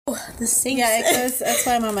the sinks. Yeah, it goes, that's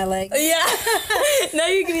why I'm on my legs. Yeah. Now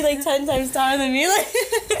you can be like 10 times taller than me. Like.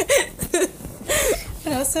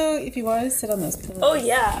 And also, if you want to sit on those pillows. Oh,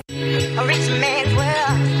 yeah. A rich man's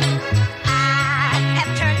world. I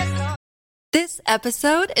have turned the floor. This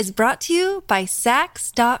episode is brought to you by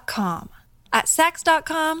Sax.com. At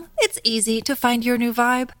Sax.com, it's easy to find your new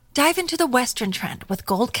vibe. Dive into the Western trend with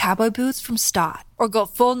gold cowboy boots from Stott, or go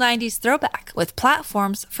full 90s throwback with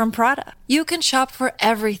platforms from Prada. You can shop for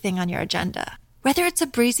everything on your agenda, whether it's a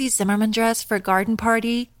breezy Zimmermann dress for a garden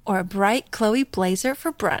party or a bright Chloe blazer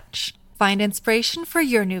for brunch. Find inspiration for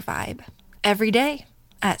your new vibe every day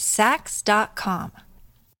at Sax.com.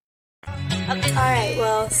 All right,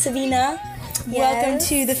 well, Sabina, welcome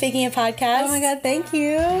to the Faking It podcast. Oh my God, thank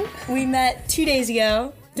you. We met 2 days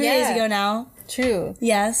ago, 3 days ago now. True.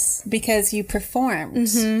 Yes. Because you performed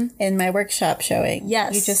in my workshop showing.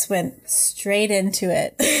 Yes. You just went straight into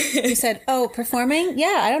it. You said, oh, performing?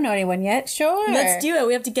 Yeah, I don't know anyone yet. Sure. Let's do it.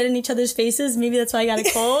 We have to get in each other's faces. Maybe that's why I got a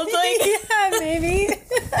cold. Like, yeah, maybe.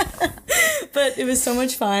 But it was so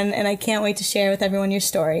much fun, and I can't wait to share with everyone your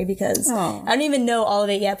story because I don't even know all of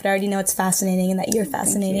it yet, but I already know it's fascinating and that you're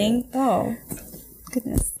fascinating. Oh,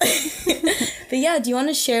 goodness. But yeah, do you want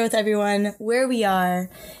to share with everyone where we are,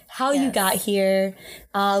 how you got here,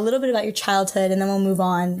 a little bit about your childhood, and then we'll move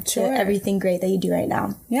on to everything great that you do right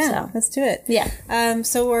now. Yeah, so. Let's do it. Yeah.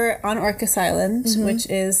 So we're on Orcas Island, which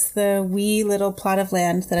is the wee little plot of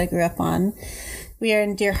land that I grew up on. We are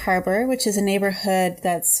in Deer Harbor, which is a neighborhood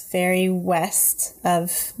that's very west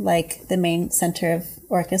of, like, the main center of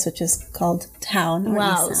Orcas, which is called Town.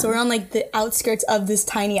 Wow. So we're on, like, the outskirts of this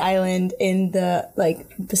tiny island in the, like,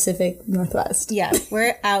 Pacific Northwest. Yeah.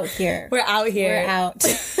 We're out here. We're out here. We're out.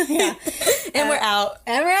 Yeah. And we're out.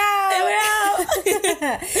 And we're out. And we're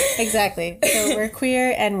out. Exactly. So we're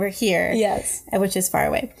queer and we're here. Yes. Which is far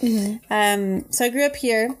away. So I grew up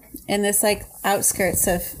here in this, like, outskirts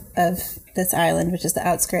of this island, which is the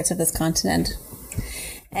outskirts of this continent.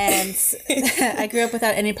 And I grew up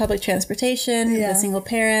without any public transportation, with a single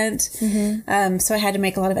parent. So I had to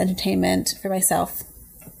make a lot of entertainment for myself.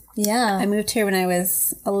 Yeah. I moved here when I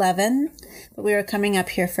was 11, but we were coming up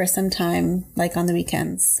here for some time, like on the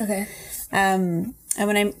weekends. Okay. And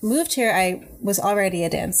when I moved here, I was already a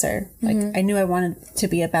dancer. Like, I knew I wanted to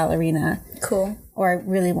be a ballerina. Cool. Or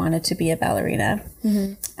really wanted to be a ballerina.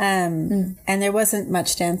 And there wasn't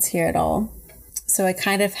much dance here at all. So I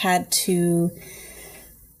kind of had to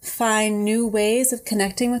find new ways of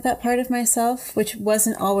connecting with that part of myself, which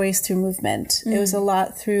wasn't always through movement. It was a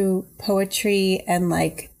lot through poetry and,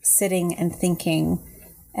 like, sitting and thinking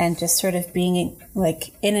and just sort of being,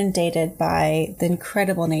 like, inundated by the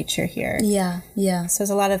incredible nature here. Yeah, yeah. So there's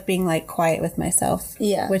a lot of being, like, quiet with myself,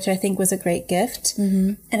 which I think was a great gift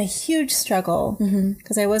and a huge struggle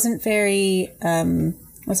because I wasn't very,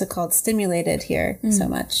 stimulated here so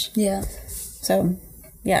much. Yeah. So,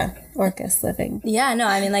 yeah, Orcas living. Yeah, no,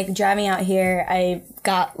 I mean, like, driving out here, I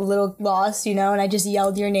got a little lost, you know, and I just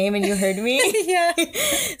yelled your name and you heard me. Yeah.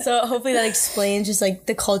 So hopefully that explains just, like,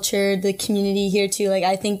 the culture, the community here, too. Like,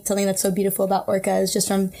 I think something that's so beautiful about Orca is just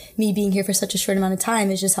from me being here for such a short amount of time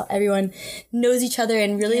is just how everyone knows each other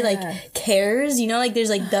and really, like, cares, you know? Like, there's,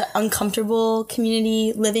 like, the uncomfortable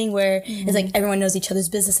community living where it's, like, everyone knows each other's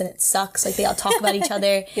business and it sucks. Like, they all talk about each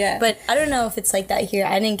other. Yeah. But I don't know if it's like that here.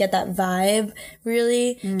 I didn't get that vibe,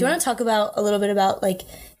 really. Do you want to talk about a little bit about, like,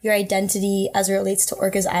 your identity as it relates to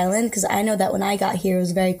Orcas Island? Because I know that when I got here, it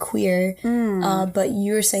was very queer. But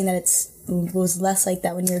you were saying that it was less like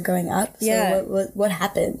that when you were growing up. So what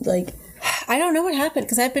happened? Like, I don't know what happened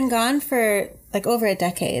because I've been gone for, like, over a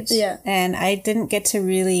decade. Yeah. And I didn't get to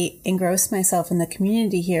really engross myself in the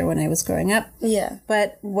community here when I was growing up. Yeah.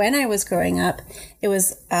 But when I was growing up, it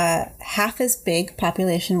was half as big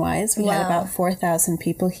population-wise. We had about 4,000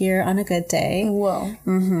 people here on a good day. Whoa.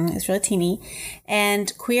 It's really teeny.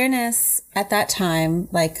 And queerness at that time,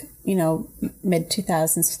 like, you know,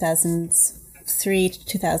 mid-2000s, 2003 to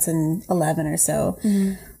 2011 or so,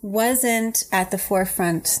 wasn't at the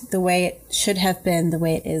forefront the way it should have been, the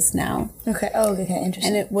way it is now. Okay. Oh, okay.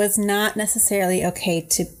 Interesting. And it was not necessarily okay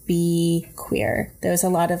to be queer. There was a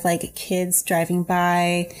lot of, like, kids driving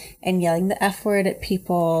by and yelling the F word at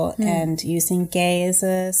people and using gay as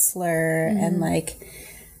a slur and, like,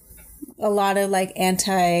 a lot of, like,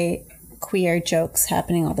 anti-queer jokes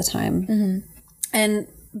happening all the time.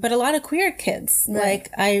 But a lot of queer kids, like,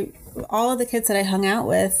 all of the kids that I hung out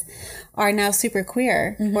with are now super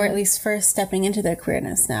queer, or at least first stepping into their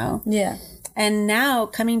queerness now. Yeah. And now,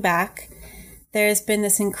 coming back, there's been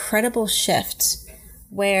this incredible shift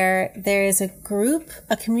where there is a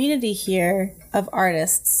community here of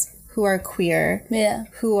artists who are queer,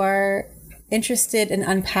 who are interested in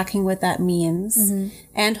unpacking what that means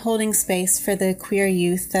and holding space for the queer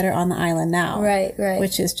youth that are on the island now. Right.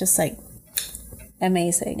 Which is just like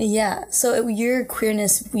amazing. Yeah. So your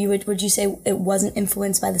queerness, would you say it wasn't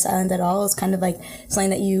influenced by this island at all? It's kind of like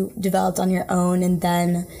something that you developed on your own and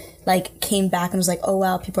then like came back and was like, oh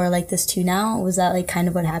wow, people are like this too now? Was that like kind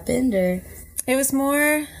of what happened, or? It was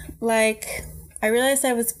more like I realized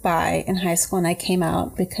I was bi in high school and I came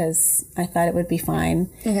out because I thought it would be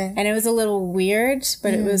fine. Okay. And it was a little weird,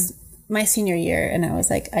 but it was my senior year and I was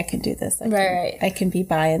like, I can do this. I can be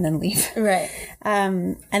bi and then leave. Right.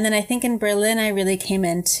 And then I think in Berlin, I really came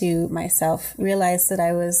into myself, realized that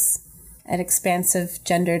I was an expansive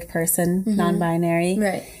gendered person, non-binary.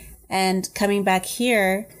 Right. And coming back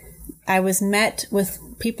here, I was met with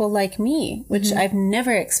people like me, which I've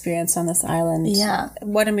never experienced on this island. Yeah.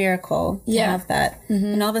 What a miracle to have that.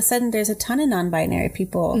 And all of a sudden, there's a ton of non-binary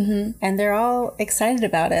people, and they're all excited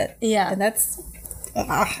about it. Yeah. And that's...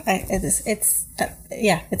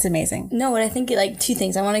 it's amazing. No, what I think, like, two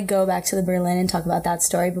things. I want to go back to the Berlin and talk about that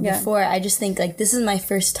story. But before, I just think, like, this is my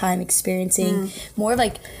first time experiencing more of,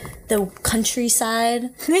 like, the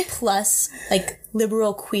countryside plus, like,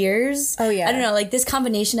 liberal queers. Oh, yeah. I don't know, like, this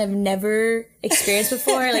combination I've never experienced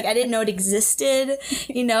before. Like, I didn't know it existed,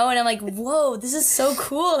 you know? And I'm like, whoa, this is so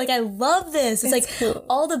cool. Like, I love this. It's like cool.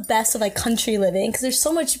 all the best of, like, country living. Because there's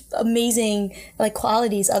so much amazing, like,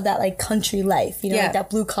 qualities of that, like, country life, you know, like that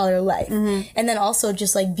blue-collar life. And then also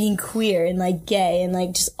just, like, being queer and, like, gay and,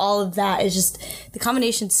 like, just all of that is just, the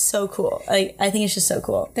combination's so cool. Like, I think it's just so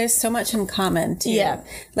cool. There's so much in common, too. Yeah.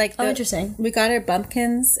 Like, interesting. We got our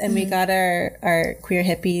bumpkins and we got our queer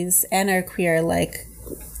hippies and our queer, like,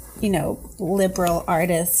 you know, liberal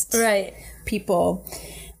artist people.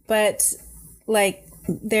 But, like,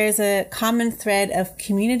 there's a common thread of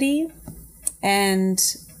community and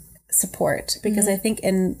support. Because I think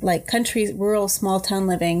in, like, countries, rural, small town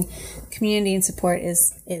living, community and support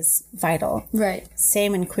is vital. Right.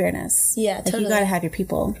 Same in queerness. Yeah, like, totally. you gotta have your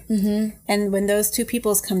people. And when those two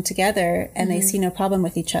peoples come together and they see no problem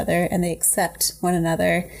with each other and they accept one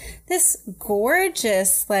another, this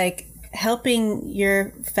gorgeous, like, helping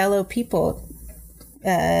your fellow people,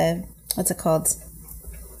 what's it called?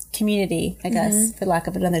 Community, I guess, for lack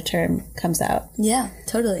of another term, comes out. Yeah,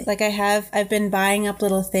 totally. Like I've been buying up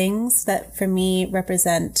little things that for me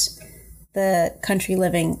represent the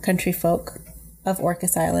country folk of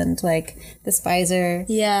Orcas Island, like this visor.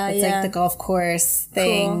 Yeah, it's like the golf course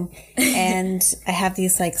thing. Cool. And I have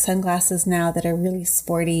these like sunglasses now that are really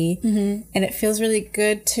sporty. And it feels really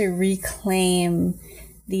good to reclaim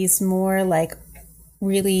these more like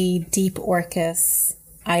really deep Orcas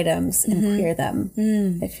items and queer them.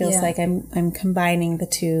 It feels like I'm combining the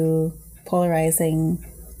two polarizing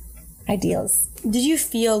ideals. Did you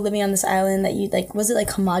feel living on this island that you like, was it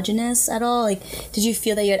like homogenous at all? Like, did you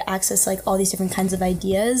feel that you had access to like all these different kinds of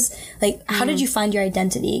ideas? Like, how did you find your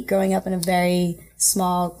identity growing up in a very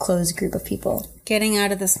small, closed group of people? Getting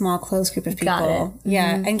out of the small, closed group of people. Got it.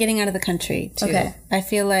 Yeah, and getting out of the country too. Okay. I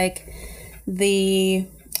feel like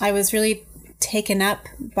I was really taken up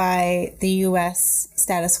by the U.S.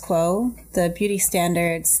 status quo, the beauty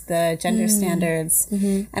standards, the gender standards,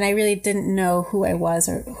 and I really didn't know who I was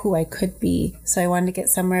or who I could be. So I wanted to get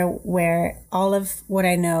somewhere where all of what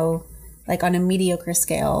I know, like on a mediocre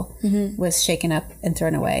scale, was shaken up and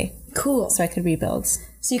thrown away. Cool. So I could rebuild.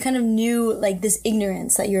 So you kind of knew like this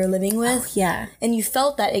ignorance that you were living with. Oh, yeah. And you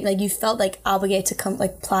felt that, like, you felt like obligated to come,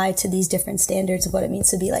 like, apply to these different standards of what it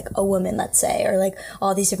means to be like a woman, let's say, or like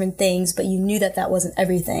all these different things, but you knew that that wasn't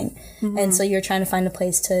everything. And so you're trying to find a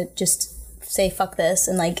place to just say fuck this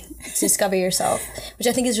and like discover yourself, which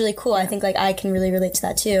I think is really cool. I think like I can really relate to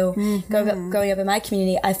that too. Growing up in my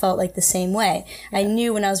community, I felt like the same way. I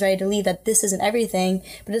knew when I was ready to leave that this isn't everything,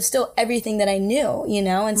 but it's still everything that I knew, you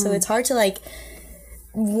know? And so it's hard to like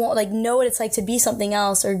know what it's like to be something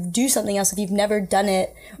else or do something else if you've never done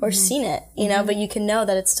it or seen it, you know, but you can know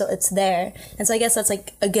that it's there. And so I guess that's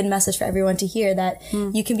like a good message for everyone to hear, that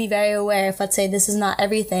you can be very aware if, let's say, this is not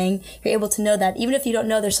everything, you're able to know that even if you don't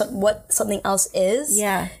know there's what something else is,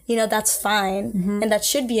 you know, that's fine. And that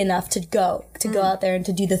should be enough to go out there and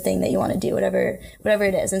to do the thing that you want to do, whatever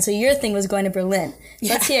it is. And so your thing was going to Berlin.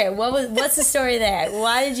 Let's hear, what's the story there?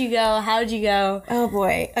 Why did you go? How did you go? Oh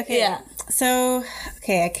boy. Okay. Yeah. So,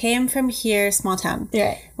 I came from here, small town.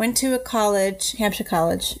 Right. Went to a college, Hampshire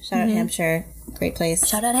College. Shout out Hampshire. Great place.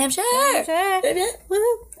 Shout out Hampshire!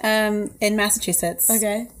 In Massachusetts.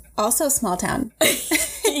 Okay. Also small town.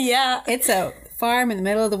 Yeah. It's a farm in the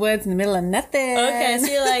middle of the woods, in the middle of nothing. Okay,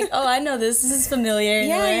 so you're like, oh, I know this. This is familiar.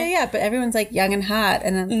 Yeah. But everyone's like young and hot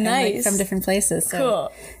and like from different places. So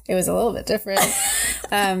cool. It was a little bit different.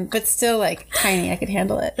 But still like tiny. I could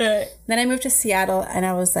handle it. Right. Then I moved to Seattle and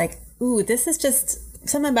I was like, ooh, this is just...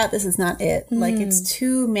 something about this is not it. Like, it's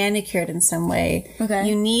too manicured in some way. Okay.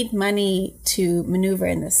 You need money to maneuver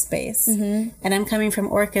in this space. And I'm coming from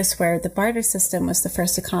Orcas, where the barter system was the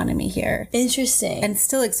first economy here. Interesting. And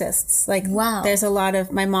still exists. Like, wow. There's a lot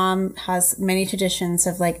of... my mom has many traditions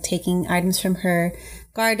of, like, taking items from her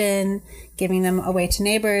garden, giving them away to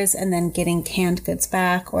neighbors, and then getting canned goods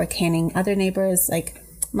back or canning other neighbors. Like,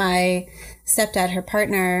 my stepdad, her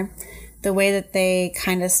partner, the way that they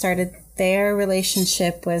kind of started their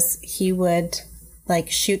relationship was he would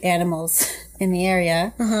like shoot animals in the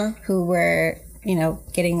area who were, you know,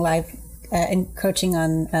 getting live, encroaching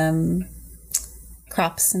on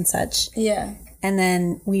crops and such. Yeah. And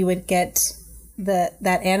then we would get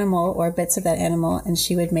that animal or bits of that animal, and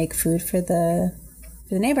she would make food for the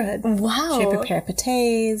neighborhood. Wow. She would prepare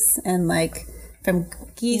pâtés and like from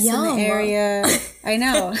geese in the area. I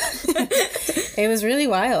know. It was really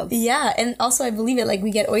wild. Yeah, and also I believe it, like, we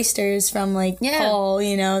get oysters from, like, Paul,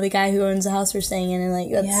 you know, the guy who owns the house we're staying in, and, like,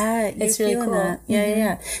 that's, it's really cool. That.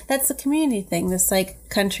 Yeah. That's the community thing, this, like,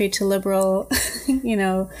 country to liberal, you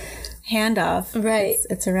know, handoff. Right.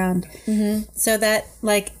 It's around. So that,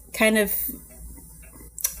 like, kind of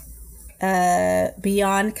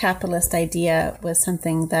beyond capitalist idea was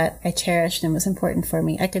something that I cherished and was important for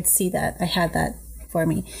me. I could see that. I had that for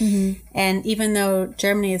me. And even though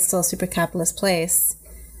Germany is still a super capitalist place,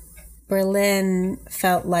 Berlin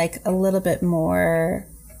felt like a little bit more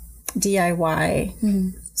DIY,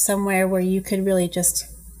 somewhere where you could really just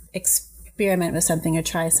experiment with something or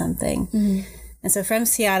try something. And so from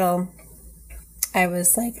Seattle, I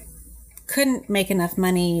was like, couldn't make enough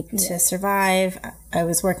money to survive. I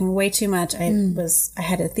was working way too much. I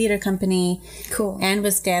had a theater company, and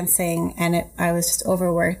was dancing, and I was just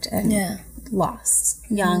overworked and lost,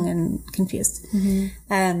 young and confused.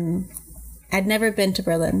 I'd never been to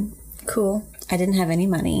Berlin. Cool. I didn't have any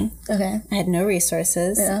money. Okay. I had no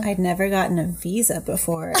resources. Yeah. I'd never gotten a visa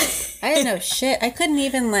before. I had no shit. I couldn't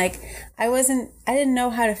even I didn't know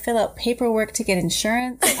how to fill out paperwork to get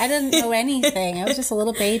insurance. I didn't know anything. I was just a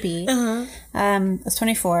little baby. I was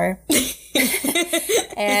 24.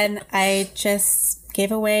 And I just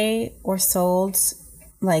gave away or sold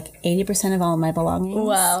like 80% of all of my belongings.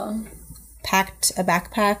 Wow. Packed a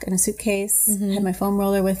backpack and a suitcase. Had my foam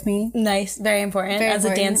roller with me. Nice. Very important. As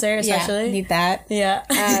a dancer, especially. Yeah, need that. Yeah.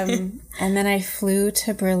 And then I flew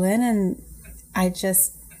to Berlin, and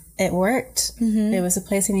it worked. It was a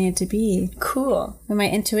place I needed to be. Cool. And my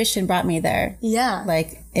intuition brought me there. Yeah.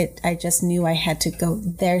 I just knew I had to go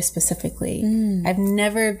there specifically. I've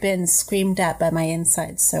never been screamed at by my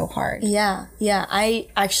insides so hard. Yeah. Yeah. I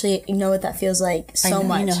actually know what that feels like so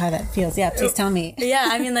much. You know how that feels. Yeah, please tell me. Yeah,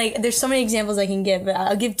 I mean, like, there's so many examples I can give, but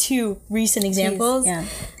I'll give two recent examples. Please.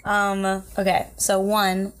 Yeah. Okay, so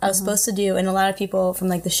one, I was supposed to do, and a lot of people from,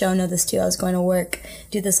 like, the show know this too, I was going to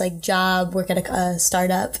do this, like, job, work at a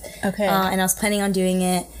startup. Okay. And I was planning on doing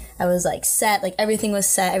it. I was, like, set, like, everything was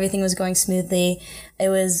set, everything was going smoothly. It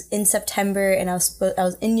was in September, and I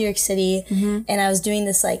was in New York City, and I was doing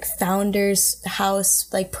this, like, founders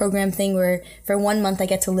house, like, program thing where for 1 month I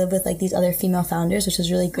get to live with, like, these other female founders, which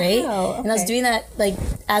was really great. Wow, okay. And I was doing that, like,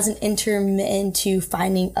 as an intermittent to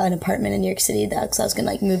finding an apartment in New York City, because I was going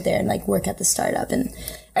to, like, move there and, like, work at the startup, and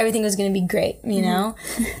everything was going to be great, you know?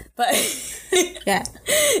 But Yeah.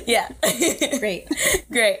 Great.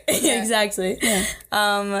 Yeah. Exactly. Yeah.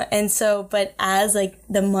 And so, but as like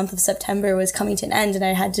the month of September was coming to an end and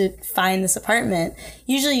I had to find this apartment,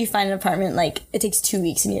 usually you find an apartment, like it takes 2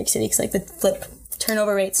 weeks in New York City because like the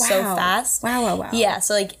turnover rate's so fast. Wow. Yeah.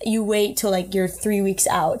 So like you wait till like you're 3 weeks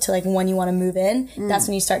out to like when you want to move in. That's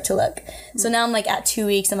when you start to look. So now I'm like at 2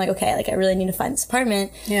 weeks. I'm like, okay, like I really need to find this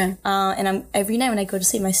apartment. Yeah. And every night when I go to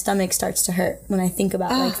sleep, my stomach starts to hurt when I think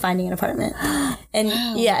about like finding an apartment. And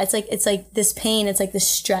yeah, it's like this pain. It's like this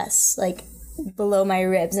stress, like below my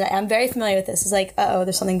ribs. And I'm very familiar with this. It's like,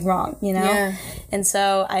 there's something wrong, you know? Yeah. And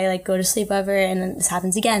so I like go to sleep over and then this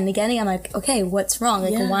happens again and again. I'm like, okay, what's wrong?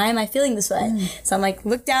 Like, why am I feeling this way? So I'm like,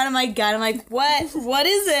 look down at my gut. I'm like, what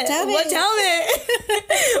is it? Tell me.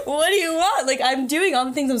 What do you want? Like, I'm doing all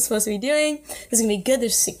the things I'm supposed to be doing. This is gonna be good.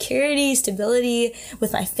 There's security, stability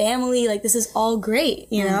with my family. Like, this is all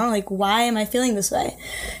great, you know? Like, why am I feeling this way?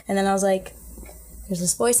 And then I was like, there's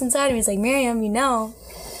this voice inside of me. It's like, Miriam, you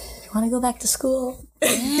want to go back to school.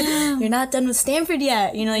 You're not done with Stanford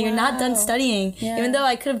yet. You know, you're not done studying. Yeah. Even though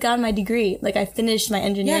I could have gotten my degree. Like, I finished my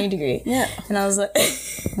engineering degree. Yeah. And I was like...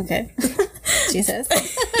 Okay. Jesus.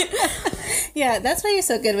 Yeah, that's why you're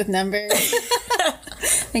so good with numbers.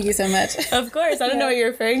 Thank you so much. Of course. I don't know what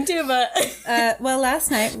you're referring to, but... well,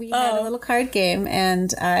 last night we had a little card game, and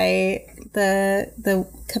the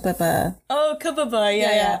kababa. Oh, kababa.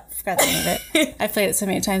 Yeah. I forgot the name of it. I've played it so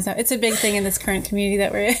many times now. It's a big thing in this current community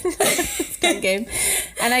that we're in. This card game.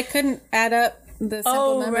 And I couldn't add up the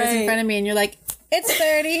simple numbers in front of me, and you're like, it's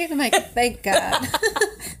 30. I'm like, thank God.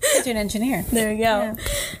 You're an engineer. There we go. Yeah.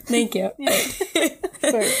 Thank you.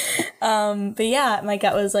 But yeah, my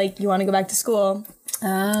gut was like, you want to go back to school?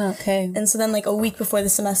 Oh, okay. And so then like a week before the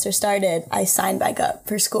semester started, I signed back up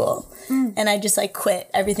for school. And I just like quit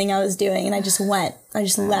everything I was doing, and I just went. I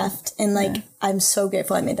just left. And like, I'm so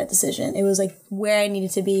grateful I made that decision. It was like where I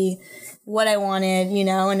needed to be, what I wanted, you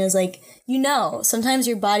know, and it was like, you know, sometimes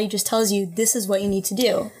your body just tells you this is what you need to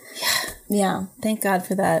do. Yeah. Thank God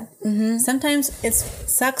for that. Mm-hmm. Sometimes it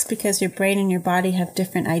sucks because your brain and your body have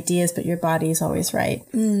different ideas, but your body is always right.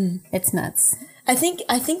 It's nuts. I think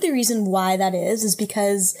the reason why that is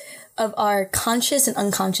because of our conscious and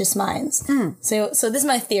unconscious minds. So this is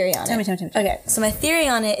my theory on it. Tell me. Okay, so my theory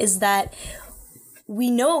on it is that we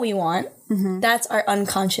know what we want. That's our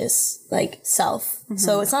unconscious like self.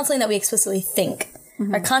 So it's not something that we explicitly think.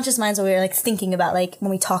 Our conscious minds are what we're like thinking about, like when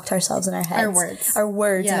we talk to ourselves in our heads. Our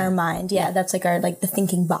words in our mind. Yeah, that's like our like the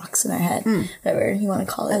thinking box in our head. Whatever you want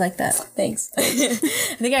to call it. I like that. Thanks. I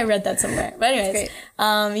think I read that somewhere. But anyways,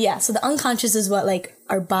 yeah. So the unconscious is what like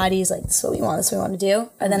our bodies like this is what we want. This is what we want to do,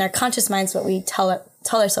 and then our conscious mind is what we tell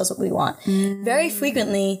ourselves what we want. Very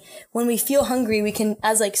frequently, when we feel hungry, we can,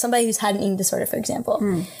 as like somebody who's had an eating disorder, for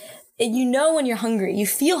example. You know when you're hungry, you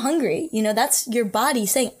feel hungry, you know, that's your body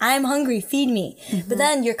saying, I'm hungry, feed me. But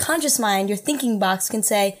then your conscious mind, your thinking box can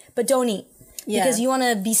say, but don't eat. Because you want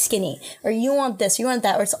to be skinny, or you want this, you want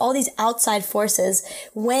that, or it's all these outside forces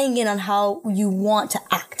weighing in on how you want to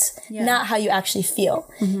act, not how you actually feel.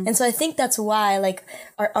 And so I think that's why, like,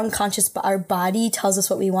 our unconscious, our body tells us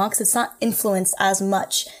what we want, because it's not influenced as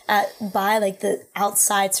much by, like, the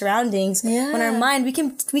outside surroundings. When our mind, we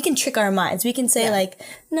can trick our minds. We can say, like,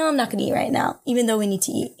 no, I'm not going to eat right now, even though we need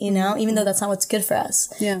to eat, you know, even though that's not what's good for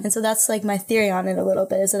us. And so that's, like, my theory on it a little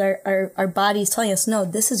bit, is that our body is telling us, no,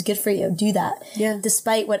 this is good for you, do that.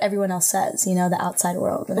 Despite what everyone else says, you know, the outside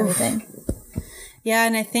world and everything. Yeah,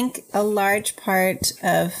 and I think a large part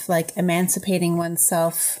of like emancipating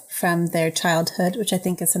oneself from their childhood, which I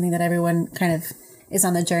think is something that everyone kind of is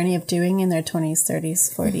on the journey of doing in their 20s,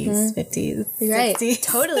 30s, 40s, 50s, right. 60s.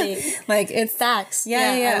 Totally. Like it's facts.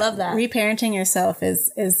 Yeah, I love that. Reparenting yourself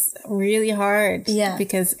is really hard. Yeah.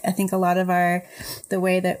 Because I think a lot of the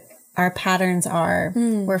way that our patterns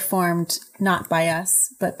were formed not by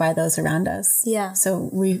us, but by those around us. Yeah. So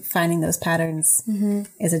finding those patterns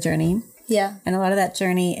is a journey. Yeah. And a lot of that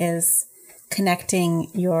journey is connecting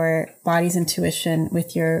your body's intuition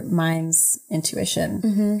with your mind's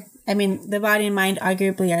intuition. I mean, the body and mind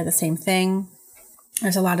arguably are the same thing.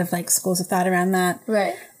 There's a lot of like schools of thought around that.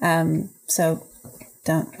 Right. So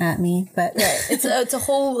don't at me, but it's a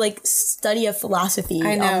whole like study of philosophy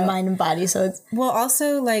on mind and body. So it's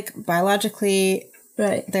also like biologically,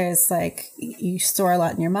 there's like you store a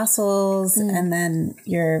lot in your muscles, and then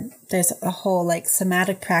there's a whole like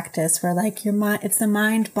somatic practice where like your mind, it's the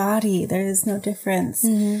mind body. There is no difference.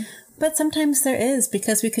 But sometimes there is,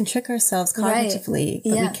 because we can trick ourselves cognitively,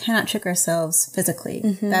 but we cannot trick ourselves physically.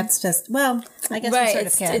 That's just, well, I guess we sort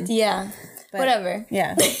of can. But, whatever.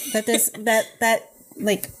 Yeah. But that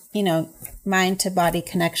like, you know, mind to body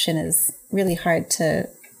connection is really hard to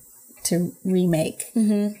remake.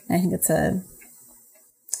 I think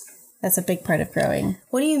that's a big part of growing.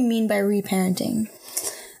 What do you mean by reparenting?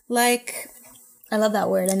 Like, I love that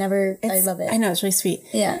word. I love it. I know, it's really sweet.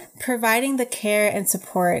 Yeah. Providing the care and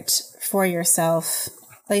support for yourself.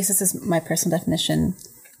 At least this is my personal definition.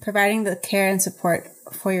 Providing the care and support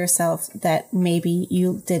for yourself that maybe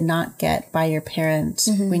you did not get by your parent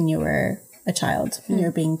when you were a child, when you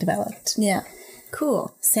were being developed. Yeah.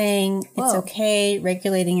 Cool. Saying it's okay,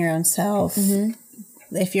 regulating your own self.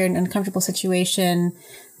 If you're in an uncomfortable situation,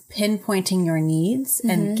 pinpointing your needs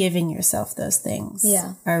and giving yourself those things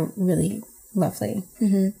are really lovely.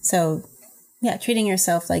 So, yeah, treating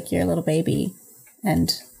yourself like you're a little baby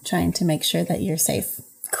and trying to make sure that you're safe.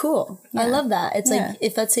 Cool. Yeah. I love that. It's like,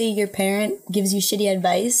 if let's say your parent gives you shitty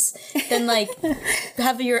advice, then like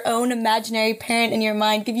have your own imaginary parent in your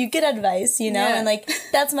mind give you good advice, you know? And like,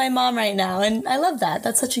 that's my mom right now. And I love that.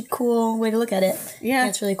 That's such a cool way to look at it. Yeah.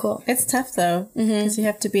 It's really cool. It's tough though, because you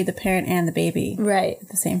have to be the parent and the baby. Right. At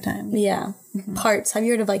the same time. Yeah. Parts. Have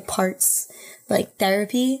you heard of like parts? Like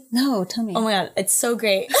therapy? No, tell me. Oh my God. It's so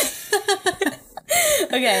great.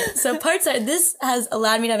 Okay, so parts are, this has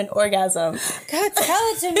allowed me to have an orgasm. God, tell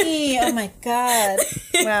it to me. Oh my God.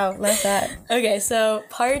 Wow, love that. Okay, so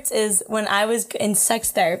parts is when I was in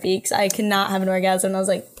sex therapy, because I could not have an orgasm, and I was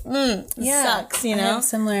like, sucks, you I know? have a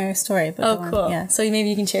similar story. But Oh, cool. Yeah. So maybe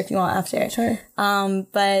you can share if you want after. Sure.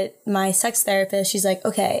 But my sex therapist, she's like,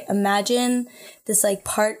 okay, imagine this like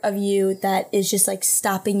part of you that is just like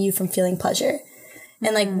stopping you from feeling pleasure.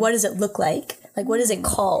 And like, what does it look like? Like, what is it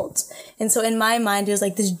called? And so in my mind, it was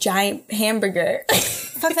like this giant hamburger.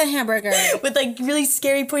 Fuck that hamburger. With like really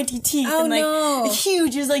scary pointy teeth. Oh, and like no.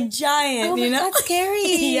 huge. It was like giant, Oh my you know? God, scary.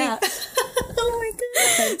 Yeah. Oh my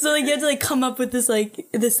God. So like you have to like come up with this like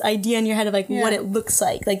this idea in your head of like what it looks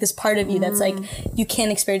like this part of you that's like you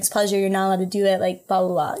can't experience pleasure, you're not allowed to do it, like blah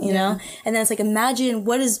blah blah, you know. And then it's like imagine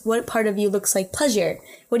what part of you looks like pleasure.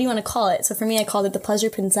 What do you want to call it? So for me, I called it the pleasure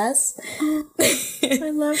princess.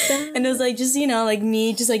 I love that. And it was like just like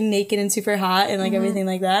me just like naked and super hot and like everything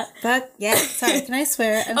like that. Fuck yeah. Sorry, can I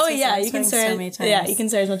swear? I'm Oh so yeah, sorry. you can Swearing swear. so many times. Yeah, you can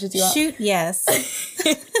swear as much as you want. Shoot yes.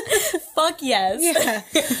 Fuck yes. Yeah.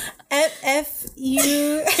 F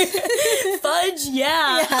you. Fudge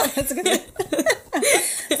yeah. Yeah, that's a good one.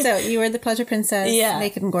 So you were the pleasure princess,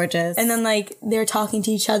 naked and gorgeous. And then like they're talking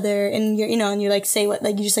to each other and you're and you're like say what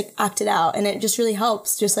like you just like act it out and it just really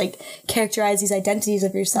helps just like characterize these identities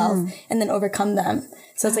of yourself and then overcome them.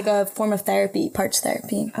 So it's like a form of therapy, parts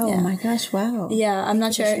therapy. Oh my gosh, wow. Yeah, I'm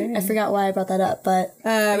not sure. I forgot why I brought that up, but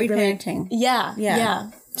reparenting.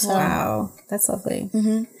 Yeah. So, wow, that's lovely.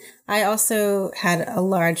 I also had a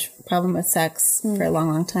large problem with sex for a long,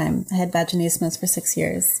 long time. I had vaginismus for 6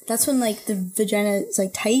 years. That's when like the vagina is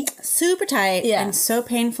like tight, super tight, and so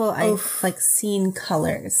painful. I've like seen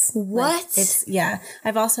colors. What? Like,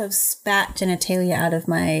 I've also spat genitalia out of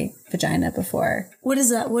my vagina before. What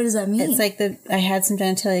is that? What does that mean? It's like I had some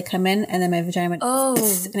genitalia come in, and then my vagina went.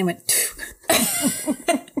 And it went.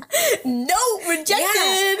 No,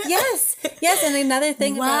 rejected. Yeah. Yes. And another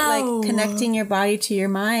thing about like connecting your body to your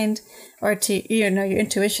mind or to, your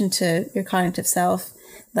intuition to your cognitive self.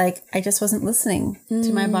 Like I just wasn't listening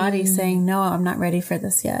to my body saying, no, I'm not ready for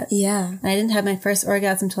this yet. Yeah. And I didn't have my first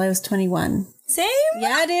orgasm until I was 21. Same?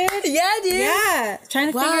 Yeah, dude. Yeah.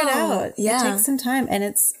 Trying to figure it out. Yeah. It takes some time and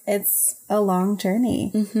it's a long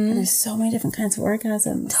journey. And there's so many different kinds of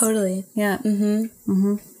orgasms. Totally. Yeah.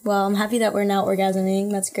 Well, I'm happy that we're now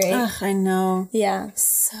orgasming. That's great. Ugh, I know. Yeah.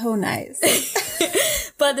 So nice.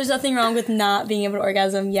 But there's nothing wrong with not being able to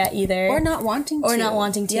orgasm yet either. Or not wanting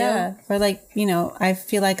to. Yeah. Or like, I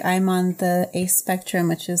feel like I'm on the A spectrum,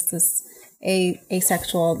 which is this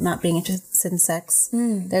asexual, not being interested in sex.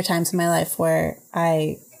 There are times in my life where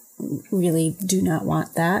I really do not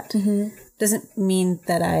want that. Doesn't mean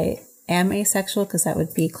that I am asexual, because that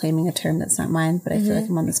would be claiming a term that's not mine, but I feel like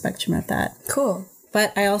I'm on the spectrum of that. Cool.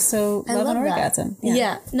 But I also love an orgasm.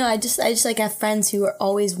 Yeah. No, I just like have friends who are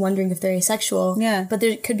always wondering if they're asexual. Yeah. But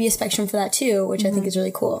there could be a spectrum for that too, which I think is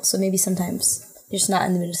really cool. So maybe sometimes you're just not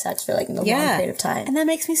in the mood of sex for like a long period of time. And that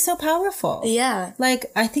makes me so powerful. Yeah. Like,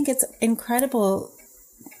 I think it's incredible,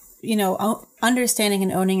 understanding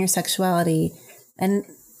and owning your sexuality. And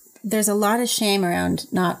there's a lot of shame around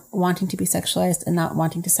not wanting to be sexualized and not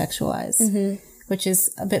wanting to sexualize, which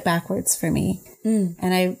is a bit backwards for me.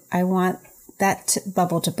 And I want that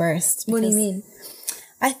bubble to burst. What do you mean?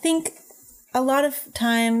 I think a lot of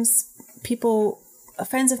times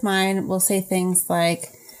friends of mine will say things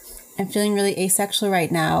like, I'm feeling really asexual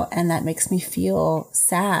right now, and that makes me feel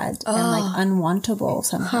sad and like unwantable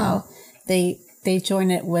somehow. They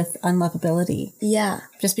join it with unlovability. Yeah.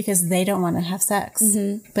 Just because they don't want to have sex.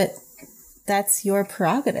 But that's your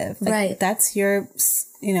prerogative. Like, right. That's your,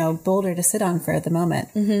 boulder to sit on for the moment.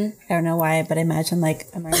 I don't know why, but imagine like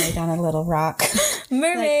a mermaid on a little rock.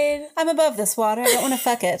 Mermaid. Like, I'm above this water. I don't want to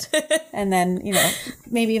fuck it. And then,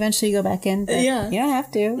 maybe eventually you go back in. But you don't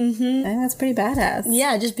have to. I think that's pretty badass.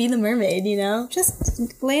 Yeah, just be the mermaid,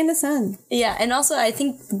 Just lay in the sun. Yeah, and also I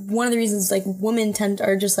think one of the reasons like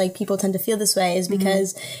people tend to feel this way is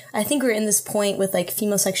because I think we're in this point with like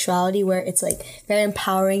female sexuality where it's like very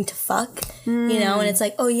empowering to fuck, and it's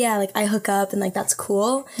like, oh yeah, like I hook up and like that's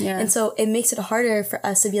cool. Yeah. And so it makes it harder for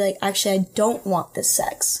us to be like, actually, I don't want this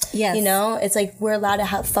sex. Yes. It's like we're allowed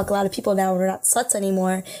to fuck a lot of people now. We're not sluts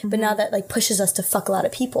anymore. But now that like pushes us to fuck a lot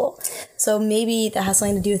of people. So maybe that has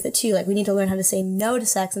something to do with it too. Like we need to learn how to say no to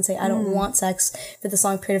sex and say, I don't want sex for this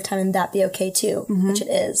long period of time, and that be okay too, which it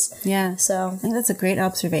is. Yeah. So I think that's a great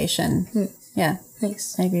observation. Yeah.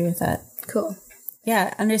 Thanks. I agree with that. Cool.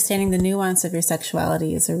 Yeah. Understanding the nuance of your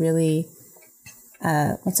sexuality is a really,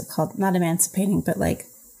 what's it called? Not emancipating, but like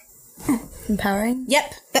empowering.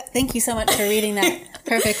 Yep. Thank you so much for reading that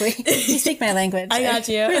perfectly. You speak my language. I got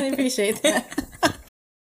you. I really appreciate that.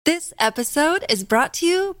 This episode is brought to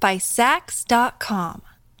you by Sax.com.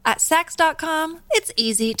 At Sax.com, it's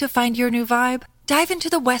easy to find your new vibe. Dive into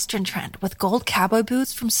the Western trend with gold cowboy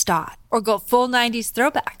boots from Stott, or go full 90s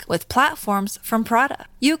throwback with platforms from Prada.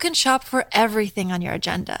 You can shop for everything on your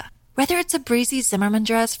agenda, whether it's a breezy Zimmermann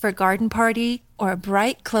dress for a garden party or a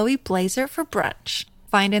bright Chloe blazer for brunch.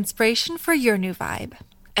 Find inspiration for your new vibe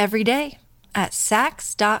every day at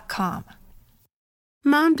Sax.com.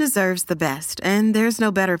 Mom deserves the best, and there's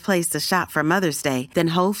no better place to shop for Mother's Day than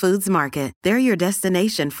Whole Foods Market. They're your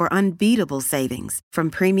destination for unbeatable savings, from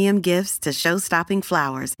premium gifts to show-stopping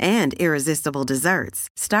flowers and irresistible desserts.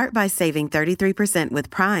 Start by saving 33% with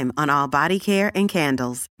Prime on all body care and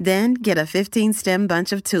candles. Then get a 15-stem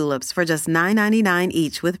bunch of tulips for just $9.99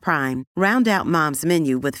 each with Prime. Round out Mom's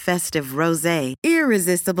menu with festive rosé,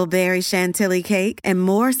 irresistible berry chantilly cake, and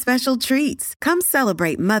more special treats. Come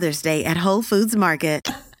celebrate Mother's Day at Whole Foods Market.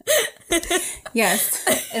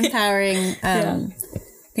 Yes, empowering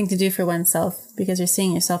thing to do for oneself, because you're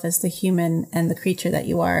seeing yourself as the human and the creature that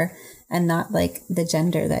you are, and not like the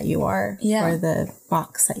gender that you are or the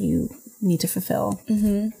box that you need to fulfill.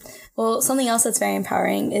 Mm-hmm. Well, something else that's very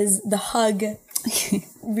empowering is the hug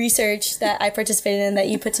research that I participated in that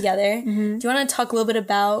you put together. Mm-hmm. Do you want to talk a little bit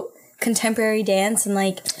about contemporary dance and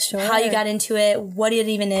like how you got into it, what it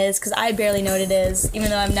even is? Because I barely know what it is, even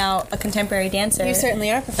though I'm now a contemporary dancer. You certainly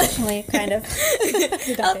are professionally, kind of.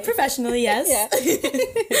 Professionally, yes.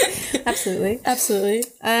 Yeah. Absolutely.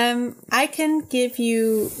 I can give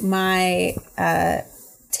you my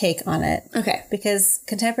take on it. Okay. Because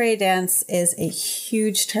contemporary dance is a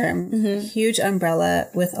huge term, huge umbrella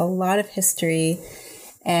with a lot of history.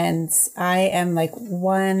 And I am like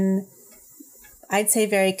one, I'd say,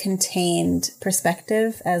 very contained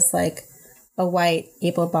perspective as like a white,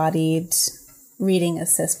 able-bodied, reading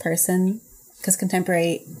assist person, because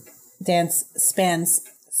contemporary dance spans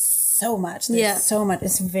so much. There's so much.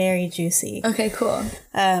 It's very juicy. Okay, cool.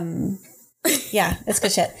 Yeah, it's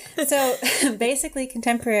good shit. So basically,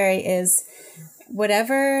 contemporary is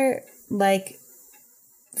whatever like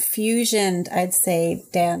fusioned, I'd say,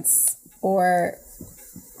 dance, or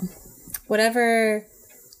whatever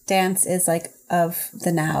dance is like of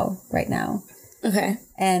the now, right now. Okay.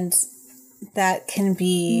 And that can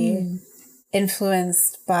be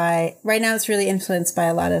influenced by, right now it's really influenced by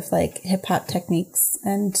a lot of like hip hop techniques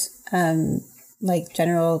and like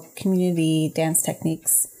general community dance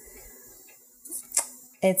techniques.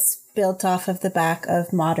 It's built off of the back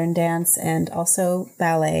of modern dance and also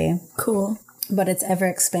ballet. Cool. But it's ever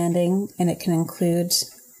expanding, and it can include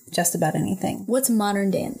just about anything. What's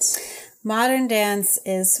modern dance? Modern dance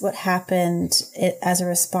is what happened as a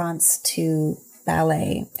response to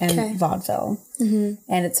ballet and vaudeville. Mm-hmm.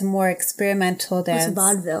 And it's a more experimental dance. What's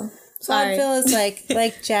vaudeville? Sorry. Vaudeville is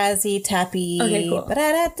like jazzy, tappy, okay, cool.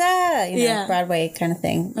 Broadway kind of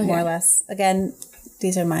thing, more or less. Again,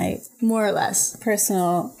 these are my more or less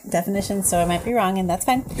personal definitions, so I might be wrong, and that's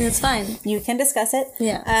fine. That's fine. You can discuss it.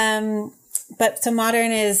 Yeah. But so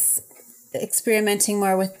modern is experimenting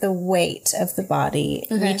more with the weight of the body,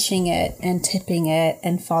 reaching it and tipping it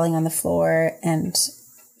and falling on the floor and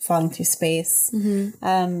falling through space.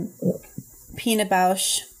 Mm-hmm. Pina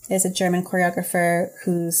Bausch is a German choreographer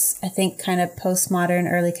who's, I think, kind of postmodern,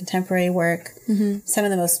 early contemporary work. Mm-hmm. Some of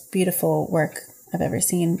the most beautiful work I've ever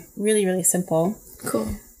seen. Really, really simple. Cool.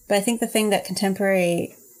 But I think the thing that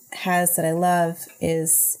contemporary has that I love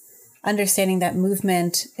is understanding that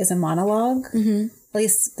movement is a monologue. Mm-hmm. At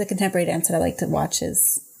least the contemporary dance that I like to watch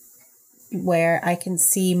is where I can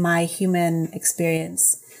see my human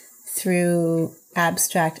experience through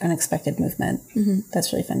abstract, unexpected movement. Mm-hmm.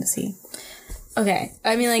 That's really fun to see. Okay.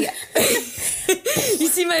 I mean, like, you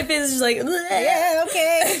see my face is just like, yeah,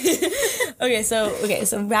 okay. Okay,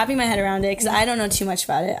 so wrapping my head around it, because I don't know too much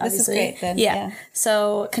about it, obviously. This is great, then. Yeah.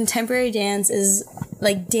 So contemporary dance is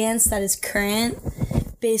like dance that is current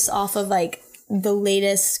based off of like the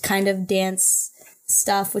latest kind of dance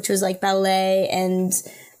stuff, which was like ballet and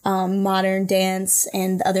modern dance,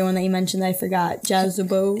 and the other one that you mentioned that I forgot,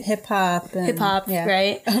 jazzubo. Hip hop,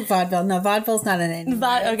 right? Vaudeville. No, vaudeville's not an name.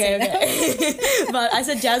 Okay. But I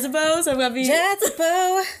said jazzubo, so I'm gonna be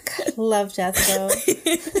jazzubo. God, love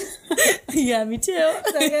jazzubo. Yeah, me too.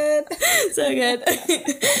 So good.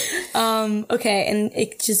 Okay, and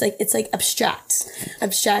it just like, it's like abstract.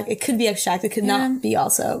 It could be abstract. It could not be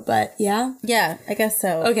also, but yeah. Yeah, I guess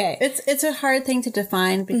so. Okay. It's a hard thing to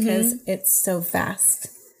define because it's so vast.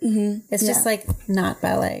 Mm-hmm. It's just like not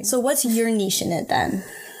ballet. So what's your niche in it then?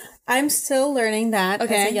 I'm still learning that as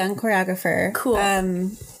a young choreographer. Cool.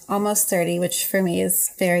 Almost 30, which for me is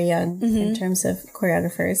very young in terms of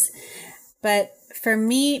choreographers. But for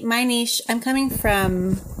me, my niche, I'm coming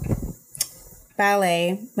from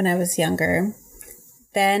ballet when I was younger,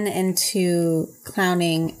 then into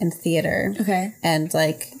clowning and theater. Okay. And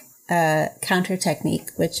like counter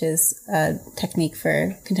technique, which is a technique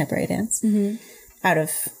for contemporary dance out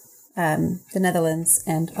of the Netherlands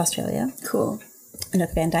and Australia. Cool.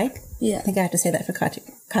 Anouk van Dyke. Yeah. I think I have to say that for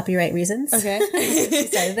copyright reasons. Okay. She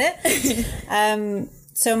started it.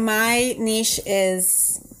 So my niche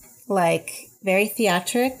is like very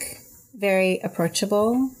theatric, very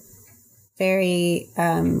approachable, very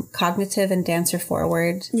cognitive and dancer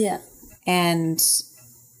forward. Yeah. And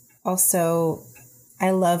also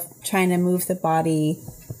I love trying to move the body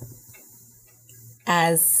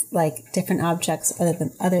as like different objects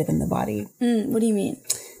other than the body. What do you mean?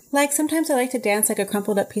 Like sometimes I like to dance like a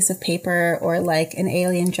crumpled up piece of paper or like an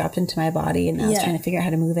alien dropped into my body and I was trying to figure out how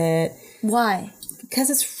to move it. Why? Because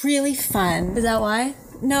it's really fun. Is that why?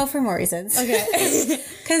 No, for more reasons. Okay.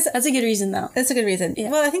 Because that's a good reason, though. That's a good reason.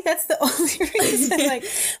 Yeah. Well, I think that's the only reason. Like,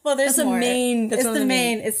 well, there's more.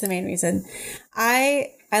 It's the main reason.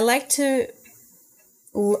 I like to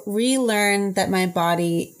relearn that my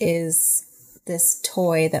body is this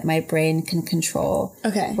toy that my brain can control.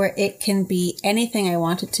 Okay. Where it can be anything I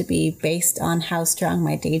want it to be based on how strong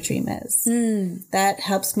my daydream is. That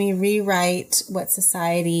helps me rewrite what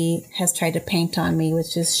society has tried to paint on me,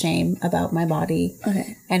 which is shame about my body.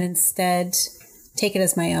 Okay. And instead take it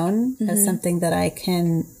as my own, as something that I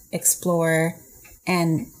can explore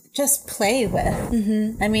and just play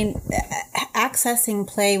with. I mean, accessing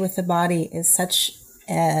play with the body is such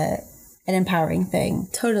an empowering thing.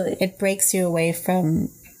 Totally. It breaks you away from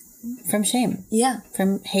shame. Yeah.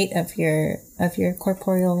 From hate of your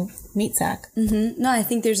corporeal meat sack. No, I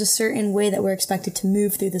think there's a certain way that we're expected to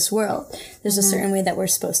move through this world. There's a certain way that we're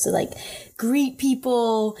supposed to like greet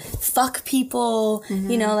people, fuck people,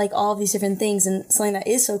 you know, like all of these different things. And something that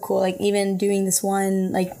is so cool, like even doing this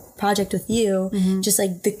one like project with you, just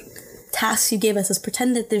like the tasks you gave us is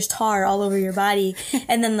pretend that there's tar all over your body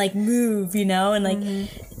and then like move, you know, and like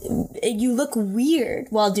you look weird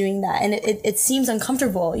while doing that and it seems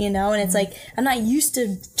uncomfortable, you know, and it's like I'm not used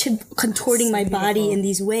to contorting my body in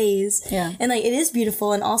these ways. Yeah. And like it is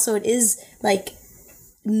beautiful and also it is like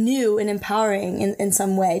new and empowering in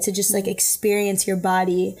some way to just like experience your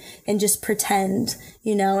body and just pretend,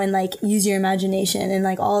 you know, and like use your imagination and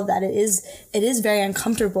like all of that. It is very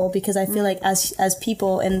uncomfortable because I feel like as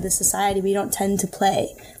people in the society, we don't tend to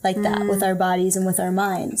play like that with our bodies and with our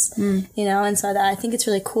minds, you know? And so that I think it's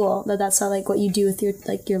really cool that that's how like what you do with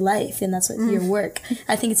your life and that's what your work.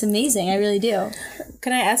 I think it's amazing. I really do.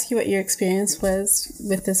 Can I ask you what your experience was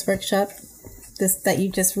with this workshop? That you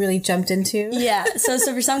just really jumped into? Yeah. So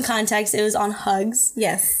for some context, it was on hugs.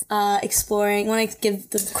 Yes. Exploring. Want to give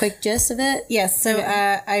the quick gist of it? Yes. So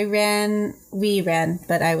we ran,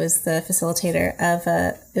 but I was the facilitator of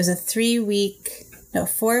it was a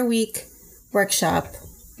 4-week workshop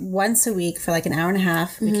once a week for like an hour and a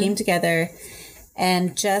half. We came together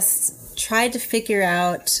and just tried to figure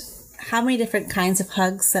out how many different kinds of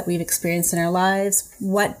hugs that we've experienced in our lives.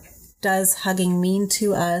 What does hugging mean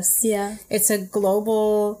to us? Yeah. It's a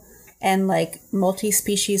global and like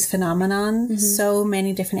multi-species phenomenon. So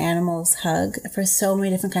many different animals hug for so many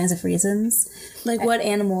different kinds of reasons. Like what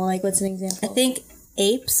animal? Like what's an example? I think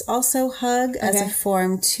apes also hug as a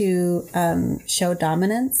form to show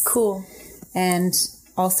dominance. Cool. And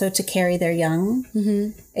also to carry their young.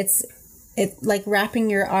 It's like wrapping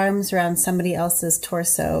your arms around somebody else's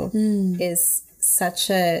torso is such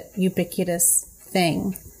a ubiquitous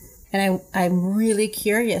thing. And I'm really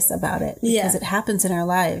curious about it because it happens in our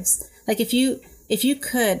lives. Like if you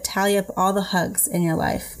could tally up all the hugs in your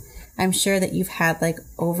life, I'm sure that you've had like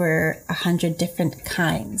over 100 different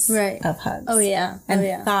kinds of hugs. Oh yeah.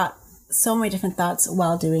 And so many different thoughts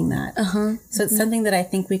while doing that. So it's something that I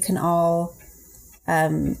think we can all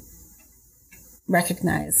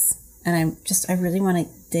recognize. And I really want to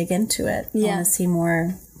dig into it. I want to see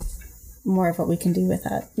more of what we can do with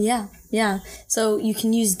that. Yeah. So you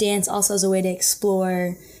can use dance also as a way to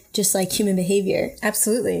explore just like human behavior.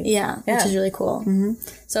 Absolutely. Yeah. Which is really cool.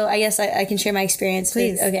 So I guess I can share my experience.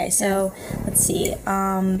 Please. Okay. So let's see.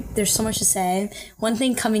 There's so much to say. One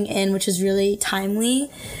thing coming in, which was really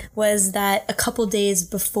timely, was that a couple days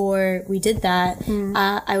before we did that,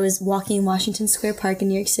 I was walking in Washington Square Park in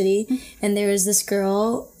New York City, and there was this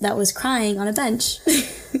girl that was crying on a bench.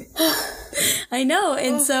 I know.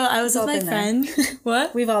 And so I was with my friend.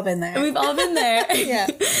 What? We've all been there. We've all been there. Yeah.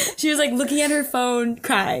 She was like looking at her phone,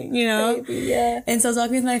 crying, you know? Baby, yeah. And so I was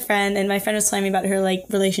walking with my friend, and my friend was telling me about her like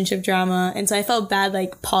relationship drama. And so I felt bad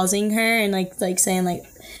like pausing her and like saying like,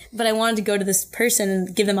 but I wanted to go to this person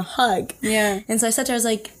and give them a hug. Yeah. And so I said to her, I was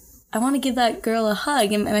like, I want to give that girl a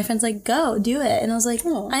hug. And my friend's like, go, do it. And I was like,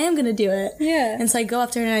 I am going to do it. Yeah. And so I go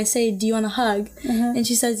up to her and I say, do you want a hug? And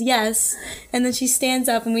she says, yes. And then she stands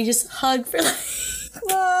up and we just hug for like...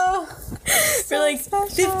 Whoa. For like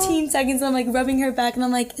 15 seconds. And I'm like rubbing her back and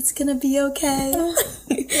I'm like, it's going to be okay.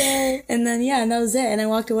 And then, and that was it. And I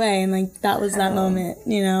walked away and like that was that moment,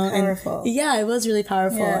 you know. Powerful. And yeah, it was really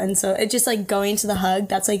powerful. Yeah. And so it just like going to the hug,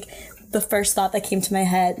 that's like the first thought that came to my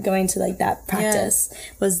head going to like that practice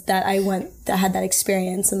was that I had that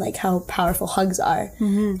experience and like how powerful hugs are.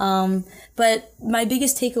 But my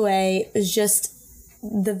biggest takeaway is just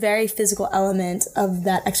the very physical element of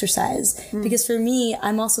that exercise. Because for me,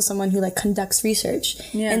 I'm also someone who like conducts research.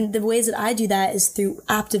 And the ways that I do that is through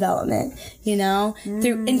app development, you know,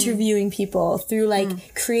 through interviewing people, through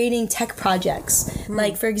like creating tech projects.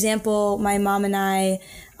 Like for example, my mom and I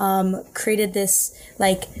created this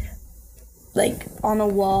like on a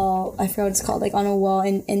wall, I forgot what it's called, like on a wall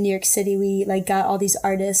in New York City, we like got all these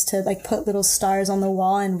artists to like put little stars on the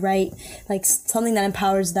wall and write like something that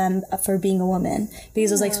empowers them for being a woman,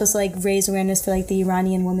 because it was like supposed to like raise awareness for like the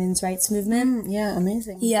Iranian women's rights movement. Yeah,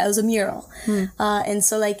 amazing. Yeah, it was a mural. And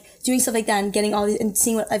so like doing stuff like that and getting all these and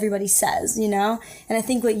seeing what everybody says, you know? And I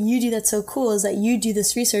think what you do that's so cool is that you do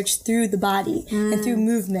this research through the body and through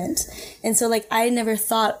movement. And so like I never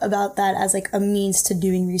thought about that as like a means to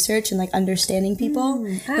doing research and like understanding people,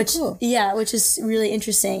 which cool. which is really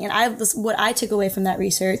interesting. And what I took away from that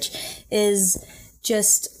research is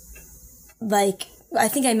just like, I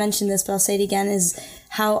think I mentioned this, but I'll say it again, is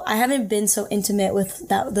how I haven't been so intimate with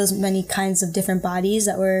those many kinds of different bodies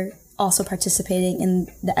that were also participating in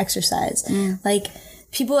the exercise. Like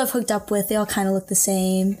people I've hooked up with, they all kind of look the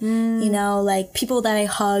same, you know, like people that I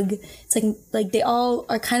hug, it's like they all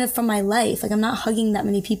are kind of from my life. Like I'm not hugging that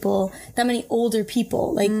many people, that many older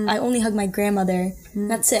people. Like I only hug my grandmother.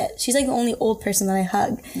 That's it. She's like the only old person that I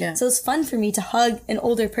hug. Yeah. So it's fun for me to hug an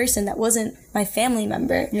older person that wasn't my family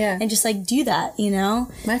member. Yeah. And just like do that, you know?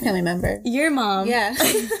 My family member. Your mom. Yeah.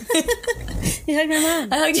 You hugged my mom.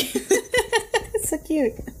 I hugged you. It's so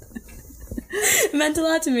cute. It meant a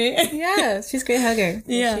lot to me. Yeah, she's a great hugger.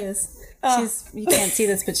 Yeah. She is. You can't see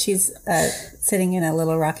this, but she's sitting in a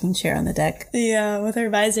little rocking chair on the deck. Yeah, with her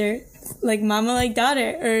visor. Like mama, like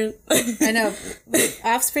daughter. Or I know.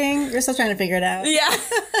 Offspring, we're still trying to figure it out. Yeah.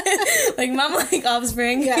 Like mama, like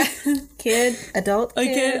offspring. Yeah. Kid, adult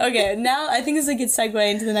kid. Okay, now I think this is a good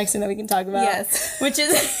segue into the next thing that we can talk about. Yes.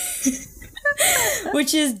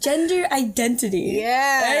 Which is gender identity.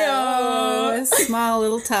 Yeah. A small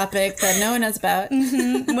little topic that no one knows about.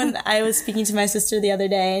 When I was speaking to my sister the other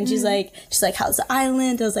day, and she's like, how's the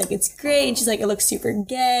island? I was like, it's great. And she's like, it looks super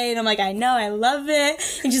gay. And I'm like, I know, I love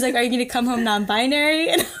it. And she's like, are you going to come home non-binary?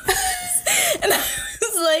 And I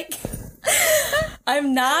was like,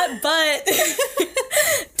 I'm not, but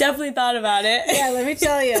definitely thought about it. Yeah, let me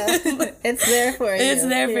tell you. It's there for you. It's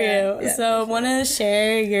there for you. Yeah, so want to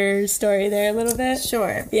share your story there a little bit?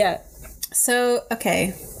 Sure. Yeah. So,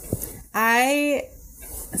 okay. I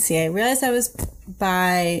realized I was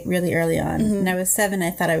bi really early on. When I was 7,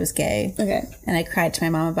 I thought I was gay. Okay. And I cried to my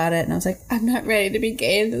mom about it, and I was like, I'm not ready to be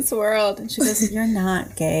gay in this world. And she goes, you're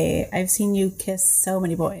not gay. I've seen you kiss so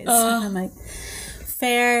many boys. And I'm like,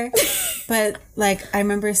 fair. But like I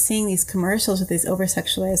remember seeing these commercials with these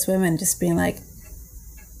over-sexualized women just being like,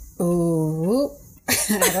 ooh,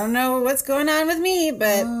 I don't know what's going on with me,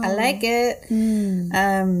 but I like it.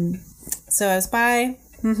 So I was bi.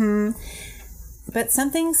 But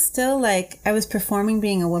something still, like, I was performing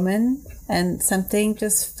being a woman, and something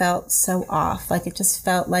just felt so off. Like it just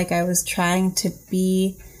felt like I was trying to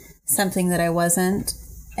be something that I wasn't,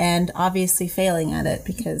 and obviously failing at it,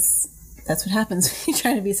 because that's what happens when you're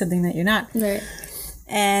trying to be something that you're not. Right.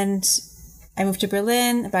 And I moved to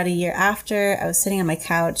Berlin about a year after. I was sitting on my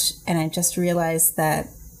couch, and I just realized that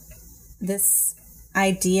this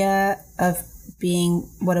idea of being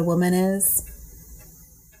what a woman is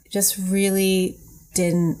just really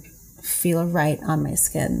didn't feel right on my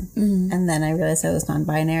skin. And then I realized I was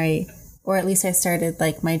non-binary, or at least I started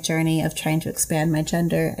like my journey of trying to expand my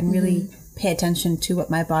gender and really pay attention to what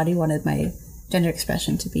my body wanted my gender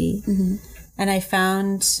expression to be. And I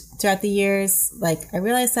found throughout the years, like I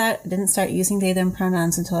realized that I didn't start using they them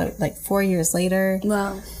pronouns until like 4 years later.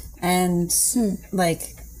 Wow. And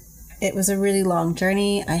like it was a really long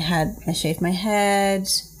journey. I shaved my head.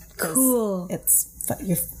 Cool.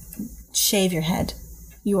 You shave your head.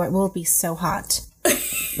 Will be so hot.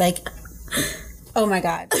 Like Oh my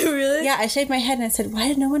God. Really? Yeah, I shaved my head and I said, why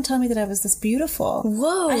did no one tell me that I was this beautiful?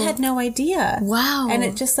 Whoa. I had no idea. Wow. And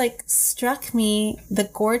it just like struck me the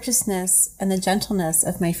gorgeousness and the gentleness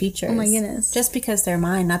of my features. Oh my goodness. Just because they're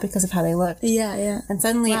mine, not because of how they looked. Yeah, yeah. And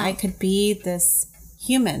suddenly I could be this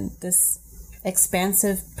human, this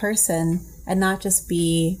expansive person, and not just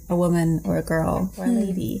be a woman or a girl or a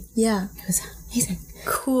lady. Yeah. It was amazing.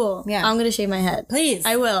 Cool. Yeah. I'm going to shave my head. Please.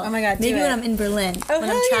 I will. Oh my God, Maybe do when it. I'm in Berlin. Oh, when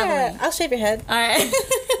hell I'm traveling. yeah. I'll shave your head. All right.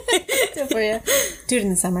 Do it for you. Do it in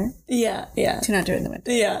the summer. Yeah, yeah. Do not do it in the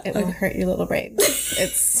winter. Yeah. It will hurt your little brain.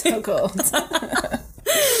 It's so cold.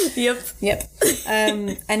 Yep.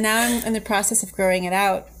 And now I'm in the process of growing it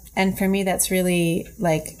out. And for me, that's really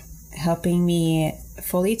like helping me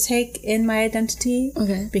fully take in my identity.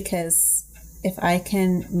 Okay. Because if I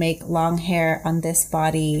can make long hair on this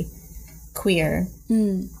body queer,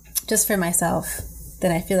 just for myself,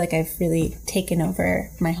 then I feel like I've really taken over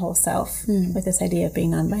my whole self with this idea of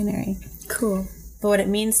being non-binary. Cool. But what it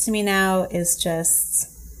means to me now is just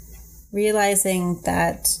realizing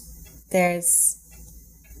that there's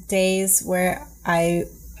days where I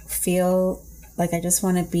feel like I just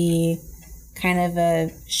want to be kind of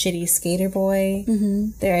a shitty skater boy.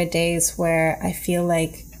 Mm-hmm. There are days where I feel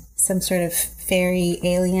like some sort of fairy,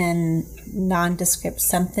 alien, nondescript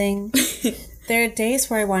something. There are days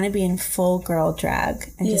where I want to be in full girl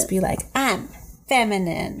drag and just be like, I'm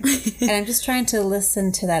feminine. And I'm just trying to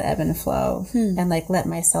listen to that ebb and flow and like let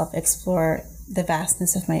myself explore the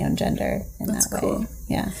vastness of my own gender in That's that cool. way.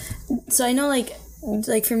 Yeah. So I know like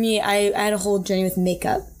for me, I had a whole journey with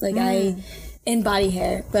makeup. Like in body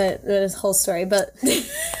hair, but there's a whole story. But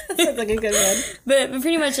Sounds like a good one. But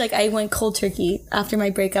pretty much like I went cold turkey after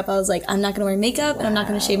my breakup. I was like, I'm not gonna wear makeup and I'm not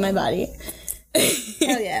gonna shave my body.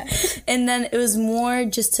 Hell yeah. And then it was more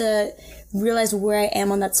just to realize where I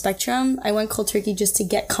am on that spectrum. I went cold turkey just to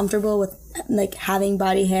get comfortable with like having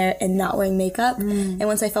body hair and not wearing makeup. And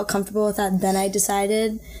once I felt comfortable with that, then I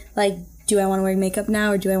decided like, do I want to wear makeup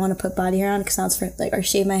now or do I want to put body hair on because now it's for like, or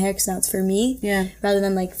shave my hair because now it's for me rather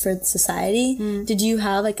than like for society. Did you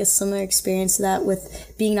have like a similar experience to that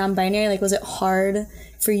with being non-binary? Like, was it hard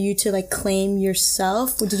for you to like claim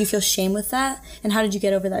yourself? Or did you feel shame with that? And how did you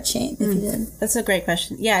get over that shame if you did? That's a great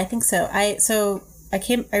question. Yeah, I think so. I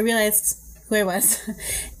realized who I was,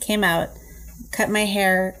 came out, cut my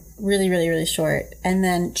hair really, really, really short, and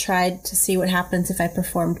then tried to see what happens if I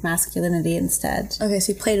performed masculinity instead. Okay,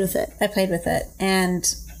 so you played with it. I played with it, and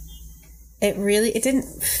it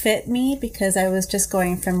didn't fit me because I was just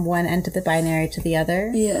going from one end of the binary to the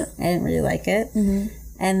other. Yeah. I didn't really like it.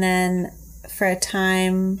 And then for a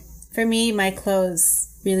time, for me, my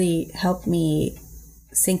clothes really helped me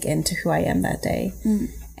sink into who I am that day.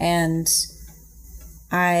 And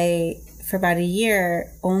I, for about a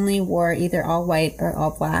year, only wore either all white or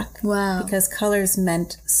all black. Wow. Because colors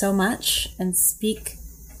meant so much and speak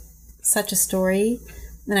such a story.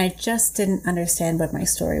 And I just didn't understand what my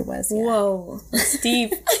story was yet. Whoa. That's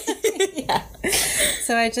deep. Yeah.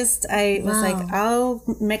 So I was like, I'll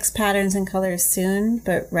mix patterns and colors soon,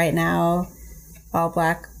 but right now, all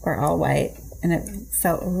black or all white. And it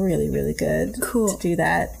felt really, really good to do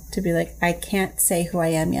that. To be like, I can't say who I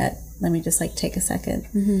am yet. Let me just like take a second.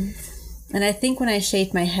 And I think when I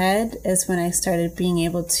shaved my head is when I started being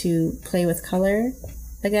able to play with color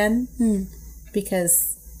again.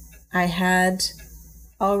 Because I had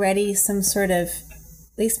already some sort of,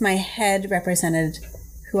 at least my head represented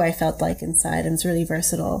who I felt like inside and was really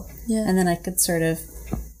versatile. Yeah. And then I could sort of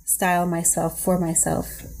style myself for myself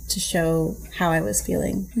to show how I was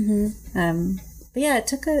feeling. But yeah,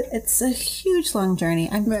 it's a huge long journey.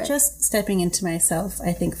 I'm just stepping into myself,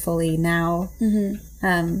 I think, fully now.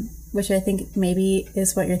 Which I think maybe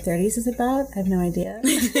is what your 30s is about. I have no idea.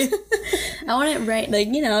 I want it right, like,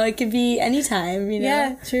 you know, it could be anytime, you know?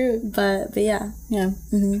 Yeah, true. But yeah. Yeah.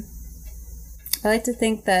 I like to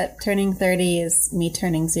think that turning 30 is me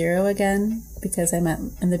turning 0 again because I'm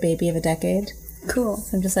the baby of a decade. Cool.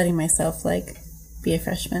 So I'm just letting myself, like, be a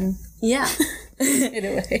freshman. Yeah. In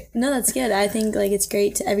a way. No, that's good. I think, like, it's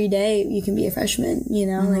great to every day you can be a freshman, you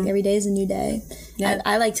know? Like, every day is a new day. Yeah.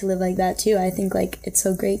 I like to live like that, too. I think, like, it's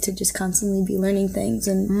so great to just constantly be learning things.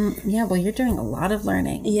 And yeah, well, you're doing a lot of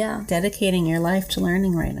learning. Yeah. Dedicating your life to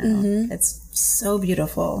learning right now. It's so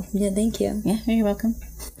beautiful. Yeah, thank you. Yeah, you're welcome.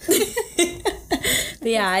 But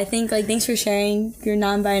yeah, I think, like, thanks for sharing your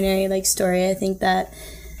non-binary, like, story. I think that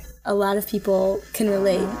a lot of people can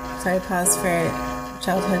relate. Sorry, pause for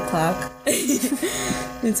childhood clock.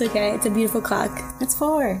 It's okay. It's a beautiful clock. It's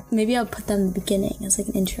 4. Maybe I'll put that in the beginning as like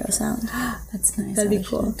an intro sound. That's nice. That'd be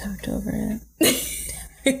cool. Talked over it.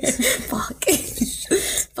 Fuck.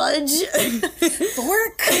 Fudge.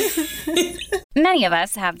 Fork. Many of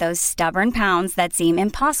us have those stubborn pounds that seem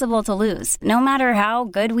impossible to lose, no matter how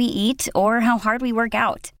good we eat or how hard we work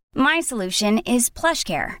out. My solution is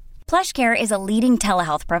PlushCare. PlushCare is a leading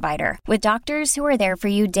telehealth provider with doctors who are there for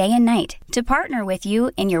you day and night to partner with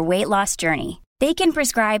you in your weight loss journey. They can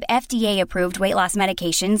prescribe FDA-approved weight loss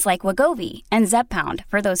medications like Wegovy and Zepbound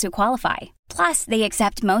for those who qualify. Plus, they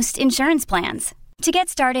accept most insurance plans. To get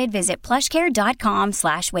started, visit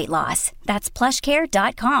plushcare.com/weightloss. That's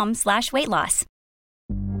plushcare.com/weightloss.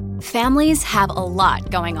 Families have a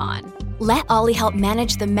lot going on. Let Ollie help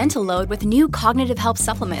manage the mental load with new cognitive help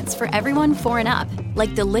supplements for everyone 4 and up,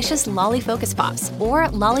 like delicious Lolly Focus Pops or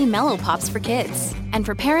Lolly Mellow Pops for kids. And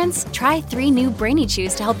for parents, try 3 new Brainy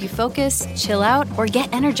Chews to help you focus, chill out, or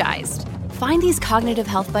get energized. Find these cognitive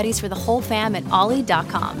health buddies for the whole fam at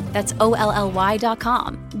ollie.com. That's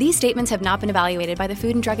OLLY.com. These statements have not been evaluated by the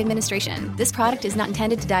Food and Drug Administration. This product is not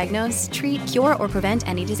intended to diagnose, treat, cure, or prevent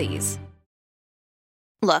any disease.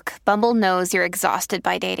 Look, Bumble knows you're exhausted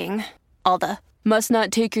by dating. All the, must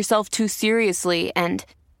not take yourself too seriously, and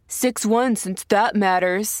 6'1" since that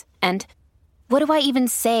matters, and what do I even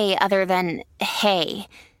say other than, hey?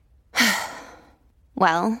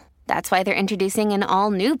 Well, that's why they're introducing an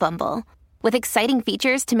all-new Bumble, with exciting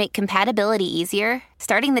features to make compatibility easier,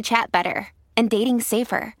 starting the chat better, and dating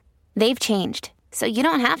safer. They've changed, so you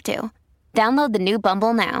don't have to. Download the new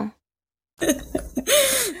Bumble now.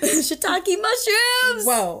 Shiitake mushrooms.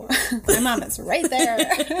 Whoa. My mom is right there.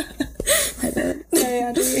 Sorry,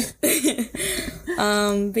 Audrey.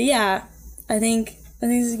 But yeah, I think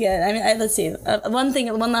this is good. I mean, let's see.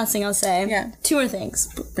 One last thing I'll say. Yeah. 2 more things.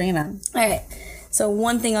 Bring it on. All right. So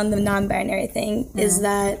one thing on the non-binary thing is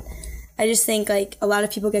that I just think like a lot of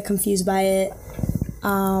people get confused by it.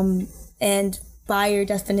 And by your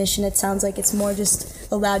definition, it sounds like it's more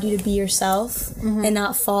just allowed you to be yourself and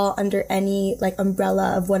not fall under any like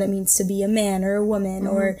umbrella of what it means to be a man or a woman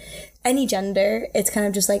or any gender. It's kind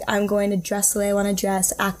of just like, I'm going to dress the way I want to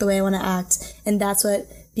dress, act the way I want to act. And that's what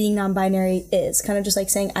being non-binary is. Kind of just like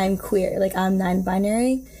saying I'm queer, like I'm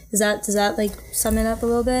non-binary. Does that like sum it up a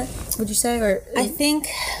little bit, would you say? Or I think,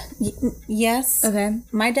 yes. Okay.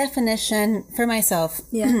 My definition for myself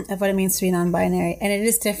of what it means to be non-binary, and it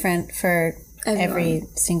is different for every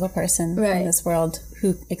single person in this world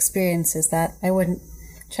who experiences that. I wouldn't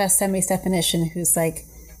trust somebody's definition who's like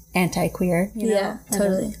anti-queer. You know? Yeah,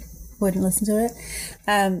 totally. Wouldn't listen to it.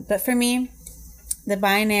 But for me, the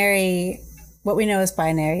binary, what we know as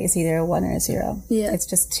binary is either a 1 or a 0. Yeah. It's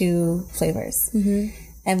just 2 flavors. Mm-hmm.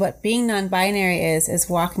 And what being non-binary is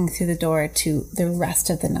walking through the door to the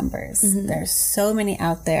rest of the numbers. Mm-hmm. There's so many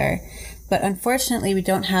out there, but unfortunately we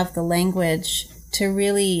don't have the language to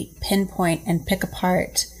really pinpoint and pick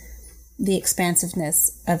apart the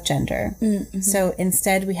expansiveness of gender. Mm-hmm. So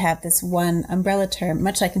instead we have this one umbrella term,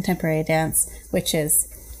 much like contemporary dance, which is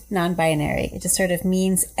non-binary. It just sort of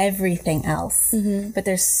means everything else. Mm-hmm. But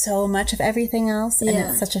there's so much of everything else, and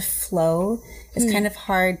it's such a flow. It's kind of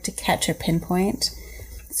hard to catch or pinpoint.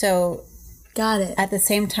 So got it. At the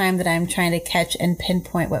same time that I'm trying to catch and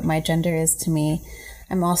pinpoint what my gender is to me,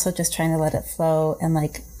 I'm also just trying to let it flow and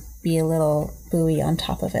like be a little buoy on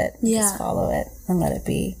top of it. Yeah. Just follow it and let it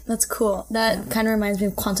be. That's cool. That kind of reminds me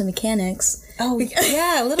of quantum mechanics. Oh,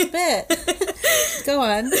 yeah, a little bit. Go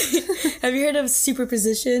on. Have you heard of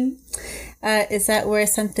superposition? Is that where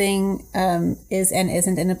something is and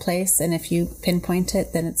isn't in a place, and if you pinpoint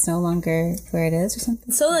it, then it's no longer where it is or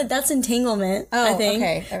something? So like that's entanglement, I think.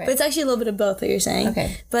 Okay, all right. But it's actually a little bit of both what you're saying.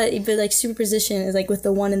 Okay. But like superposition is like with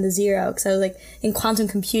the 1 and the 0, because I was like in quantum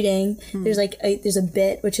computing, there's like there's a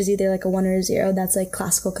bit which is either like a 1 or a 0. That's like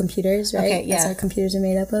classical computers, right? Okay, yeah. That's what computers are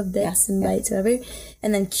made up of, bits and bytes, whatever.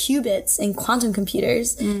 And then qubits in quantum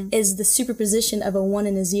computers is the superposition of a 1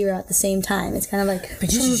 and a 0 at the same time. It's kind of like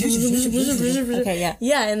okay, yeah.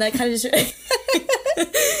 Yeah, and that kind of just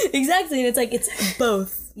exactly, and it's like it's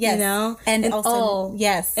both. Yes. You know? And also, all.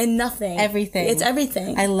 Yes. And nothing. Everything. It's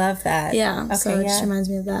everything. I love that. Yeah. Okay, so it just reminds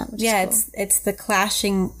me of that. Which is cool. It's the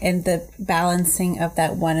clashing and the balancing of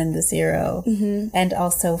that 1 and the 0. Mm-hmm. And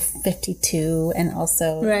also 52. And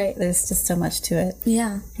also, there's just so much to it.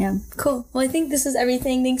 Yeah. Yeah. Cool. Well, I think this is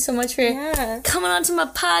everything. Thanks so much for coming on to my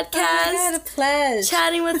podcast. Oh, my God, a pleasure.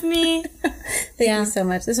 Chatting with me. Thank you so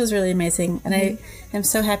much. This was really amazing. And I am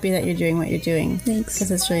so happy that you're doing what you're doing. Thanks.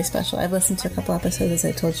 Because it's really special. I've listened to a couple episodes, as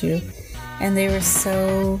I told you, and they were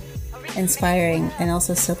so inspiring and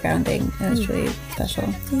also so grounding. It was really special.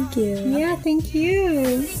 Thank you. Yeah, thank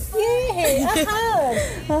you. Yay! A hug!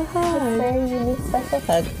 A hug. A very unique, special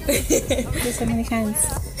hug. There's so many kinds.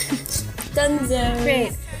 Dunzo.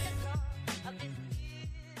 Great.